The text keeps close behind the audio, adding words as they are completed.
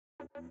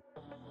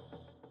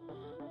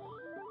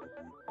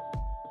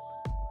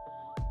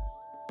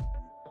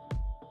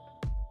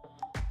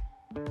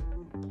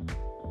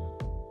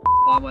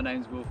Hi, my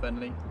name's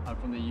Feneley. I'm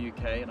from the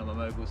UK and I'm a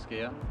mogul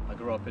skier. I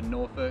grew up in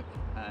Norfolk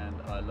and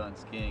I learned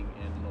skiing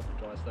in Norfolk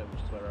Dry Slope, which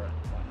is where we're at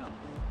right now.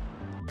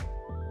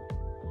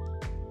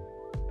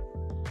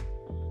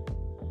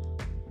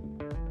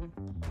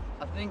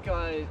 I think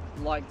I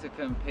like to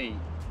compete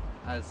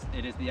as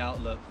it is the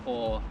outlet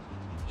for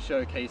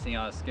showcasing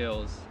our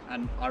skills,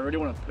 and I really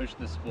want to push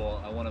the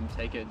sport. I want to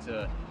take it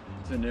to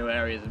new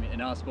areas. I mean, in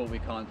our sport we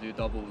can't do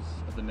doubles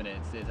at the minute,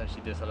 it's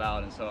actually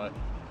disallowed, and so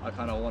I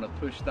kind of want to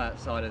push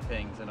that side of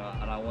things, and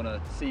I want to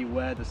see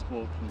where the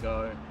sport can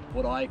go,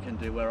 what I can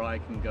do, where I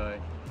can go,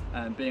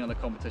 and being on the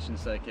competition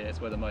circuit, it's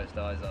where the most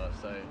eyes are,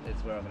 so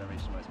it's where I'm going to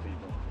reach the most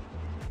people.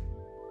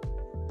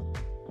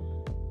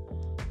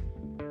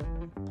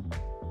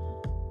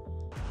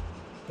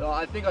 So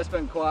I think I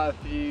spent quite a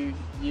few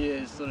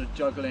years sort of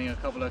juggling a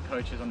couple of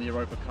coaches on the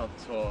Europa Cup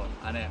tour,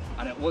 and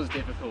it was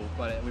difficult,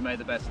 but we made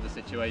the best of the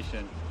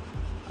situation.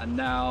 And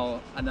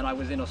then I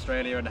was in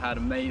Australia and had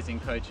amazing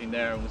coaching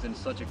there and was in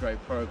such a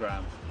great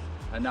program.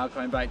 And now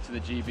coming back to the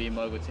GB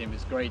Mogul team,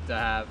 it's great to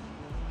have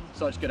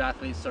such good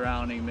athletes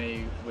surrounding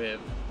me with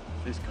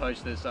this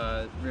coach that's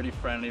really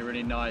friendly,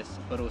 really nice,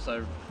 but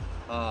also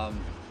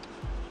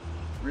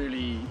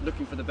really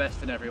looking for the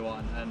best in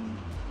everyone. And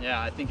yeah,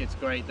 I think it's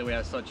great that we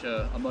have such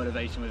a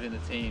motivation within the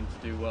team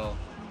to do well.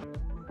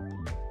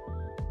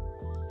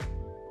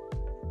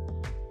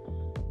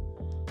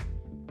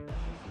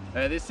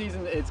 This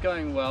season it's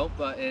going well,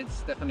 but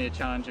it's definitely a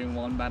challenging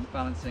one,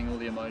 balancing all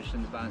the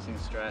emotions, balancing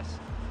stress.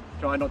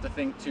 Try not to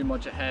think too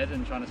much ahead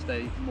and trying to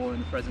stay more in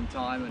the present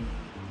time and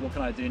what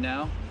can I do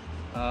now.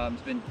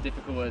 It's been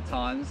difficult at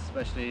times,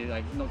 especially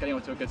like not getting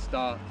off to a good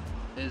start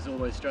is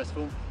always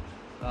stressful.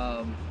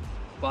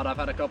 But I've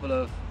had a couple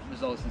of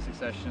results in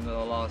succession at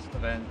our last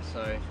event,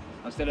 so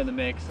I'm still in the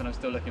mix and I'm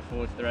still looking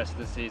forward to the rest of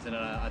the season,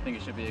 and I think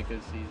it should be a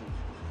good season.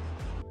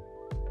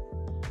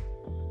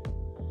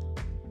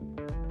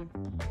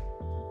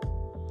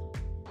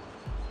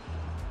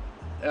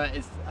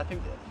 I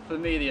think for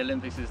me the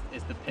Olympics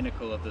is the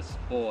pinnacle of the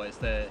sport.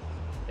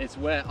 It's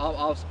where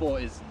our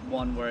sport is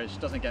one where it just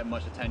doesn't get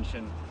much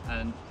attention,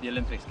 and the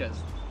Olympics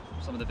gets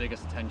some of the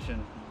biggest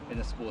attention in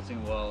the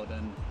sporting world,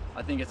 and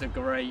I think it's a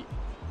great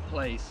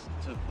place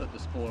to put the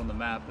sport on the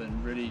map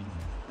and really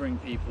bring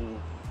people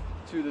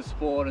to the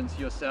sport and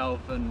to yourself,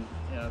 and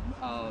you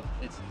know,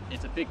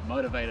 it's a big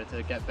motivator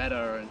to get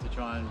better and to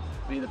try and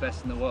be the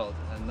best in the world,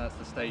 and that's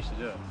the stage to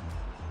do it.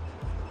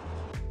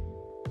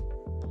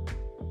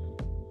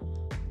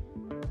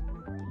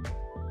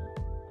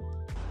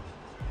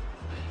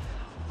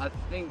 I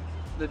think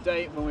the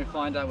date when we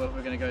find out whether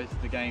we're going to go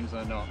to the games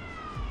or not,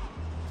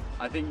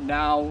 I think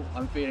now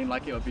I'm feeling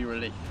like it would be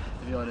relief,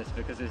 to be honest,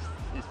 because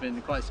it's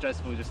been quite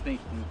stressful just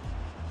thinking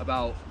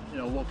about, you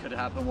know, what could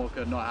happen, what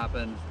could not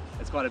happen.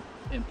 It's quite an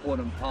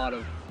important part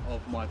of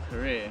my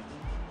career,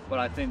 but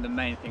I think the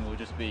main thing will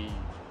just be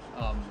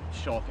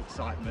shock,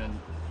 excitement,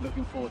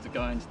 looking forward to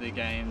going to the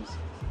games.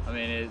 I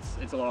mean,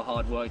 it's a lot of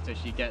hard work to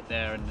actually get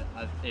there, and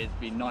it'd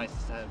be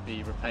nice to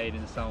be repaid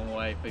in some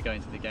way for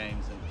going to the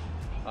games.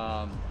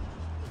 And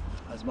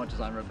as much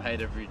as I'm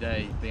repaid every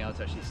day, being able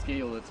to actually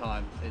ski all the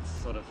time, it's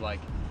sort of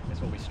like,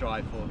 it's what we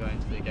strive for going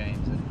to the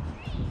games.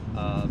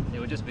 And it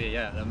would just be,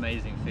 yeah, an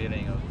amazing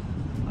feeling of,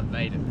 I've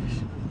made it.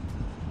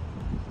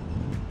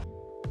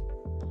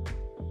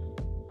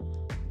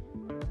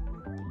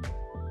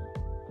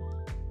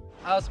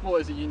 Our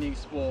sport is a unique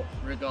sport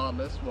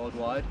regardless,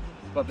 worldwide,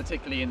 but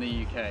particularly in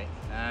the UK.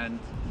 And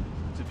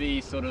to be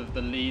sort of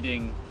the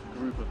leading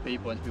group of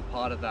people and to be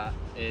part of that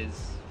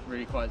is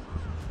really quite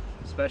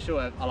special.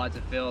 I like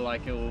to feel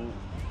like it will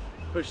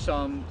push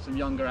some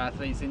younger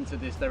athletes into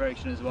this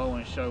direction as well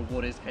and show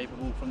what is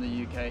capable from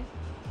the UK.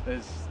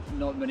 There's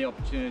not many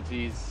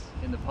opportunities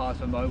in the past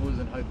for moguls,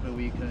 and hopefully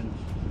we can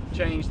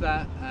change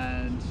that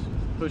and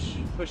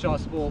push our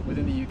sport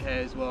within the UK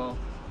as well,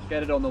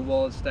 get it on the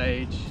world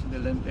stage, the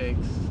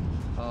Olympics,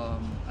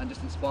 and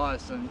just inspire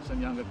some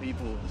younger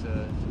people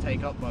to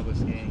take up mogul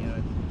skiing. You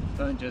know,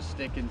 don't just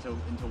stick into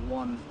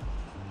one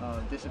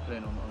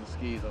discipline on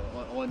skis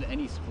or in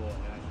any sport.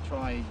 You know,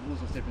 try all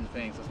sorts of different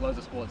things. There's loads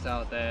of sports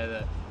out there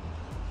that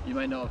you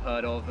may not have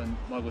heard of, and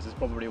moguls is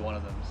probably one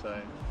of them. So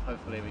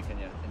hopefully we can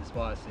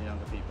inspire some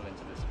younger people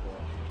into this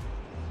sport.